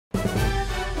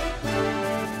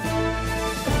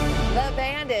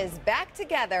is back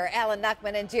together. Alan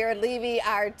Knuckman and Jared Levy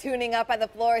are tuning up on the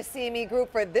floor CME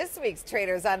Group for this week's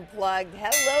Traders Unplugged.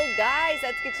 Hello, guys.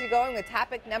 Let's get you going with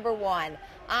topic number one.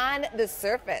 On the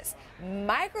Surface,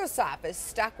 Microsoft is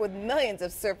stuck with millions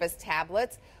of Surface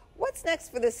tablets. What's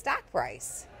next for the stock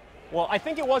price? Well, I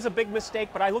think it was a big mistake,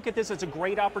 but I look at this as a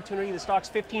great opportunity. The stock's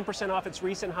 15% off its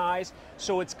recent highs,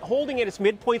 so it's holding at its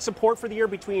midpoint support for the year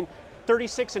between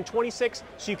 36 and 26,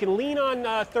 so you can lean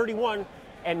on 31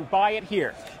 and buy it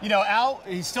here. You know, Al,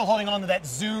 he's still holding on to that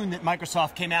Zune that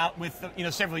Microsoft came out with,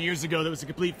 several years ago that was a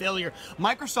complete failure.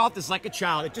 Microsoft is like a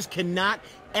child. It just cannot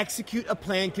execute a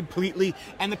plan completely,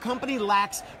 and the company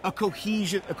lacks a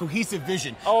cohesive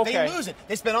vision. Okay. They lose it.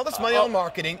 They spend all this money on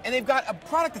marketing, and they've got a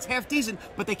product that's half decent,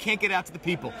 but they can't get it out to the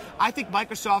people. I think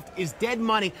Microsoft is dead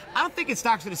money. I don't think its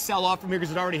stock's going to sell off from here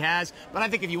because it already has, but I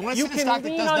think if you want to see the stock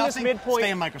that does nothing,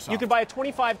 stay in Microsoft. You can buy a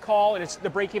 25 call, and the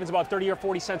break-even is about 30 or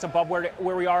 40 cents above where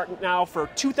we are now for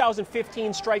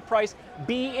 2015 strike price.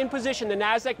 Be in position. The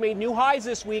NASDAQ made new highs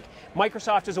this week.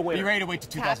 Microsoft is a winner. Be ready to wait to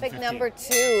 2015. Topic number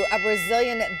two, a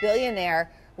Brazilian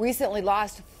billionaire recently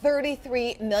lost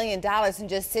 $33 million in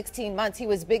just 16 months. He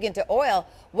was big into oil.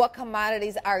 What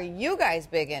commodities are you guys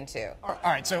big into? All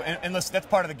right, so, and listen, that's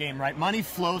part of the game, right? Money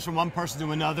flows from one person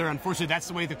to another. Unfortunately, that's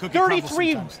the way the cookie crumbles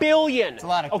sometimes. 33 billion. It's a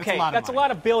lot of, okay, that's a money.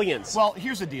 lot of billions. Well,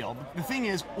 here's the deal. The thing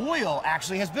is, oil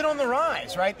actually has been on the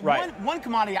rise, right? Right. One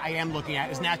commodity I am looking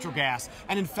at is natural gas.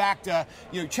 And in fact,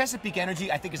 Chesapeake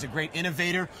Energy, I think, is a great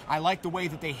innovator. I like the way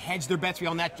that they hedge their bets. We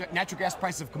all natural gas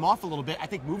prices have come off a little bit. I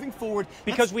think moving forward...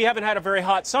 Because we haven't had a very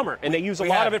hot summer, and they use a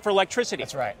lot of it for electricity.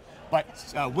 That's right. But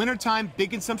wintertime,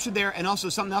 big consumption there, and also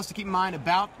something else to keep in mind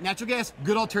about natural gas,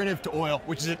 good alternative to oil,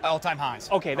 which is at all-time highs.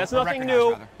 Okay, that's nothing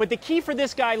new, but the key for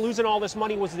this guy losing all this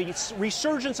money was the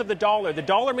resurgence of the dollar. The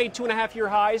dollar made 2.5-year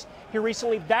highs here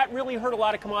recently. That really hurt a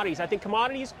lot of commodities. I think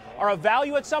commodities are of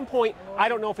value at some point. I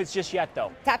don't know if it's just yet,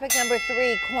 though. Topic number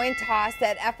three, coin toss.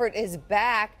 That effort is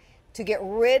back to get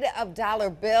rid of dollar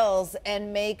bills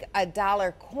and make a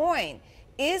dollar coin.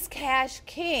 Is cash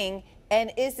king?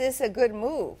 And is this a good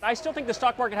move? I still think the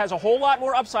stock market has a whole lot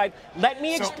more upside. Let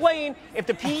me explain. If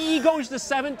the PE goes to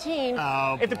 17,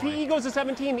 the PE goes to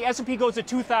 17, the S&P goes to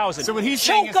 2,000. So what he's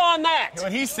saying is, on that.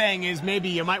 What he's saying is maybe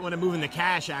you might want to move in the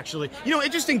cash, actually.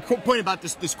 Interesting point about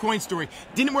this coin story.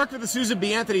 Didn't work with the Susan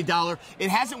B. Anthony dollar. It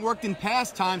hasn't worked in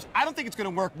past times. I don't think it's going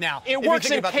to work now. It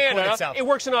works in Canada. It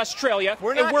works in Australia.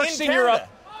 It works in Europe.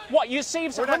 What, you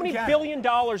saved how many $1 billion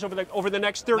over the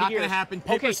next 30 years? Not going to happen.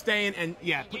 Paper's staying, and put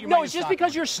your money No, it's just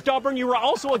because you're stubborn. You were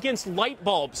also against light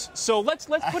bulbs. So let's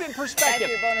put it in perspective.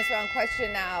 Your bonus round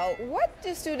question now. What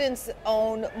do students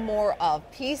own more of,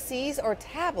 PCs or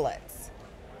tablets?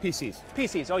 PCs.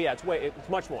 PCs. Oh yeah, it's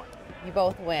much more. You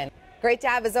both win. Great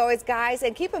job as always, guys.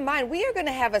 And keep in mind, we are going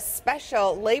to have a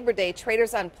special Labor Day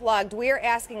Traders Unplugged. We are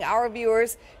asking our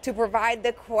viewers to provide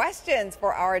the questions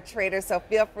for our traders, so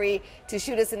feel free to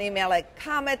shoot us an email at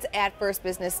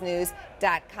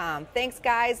comments@firstbusinessnews.com. Thanks,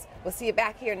 guys. We'll see you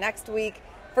back here next week.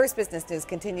 First Business News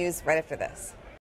continues right after this.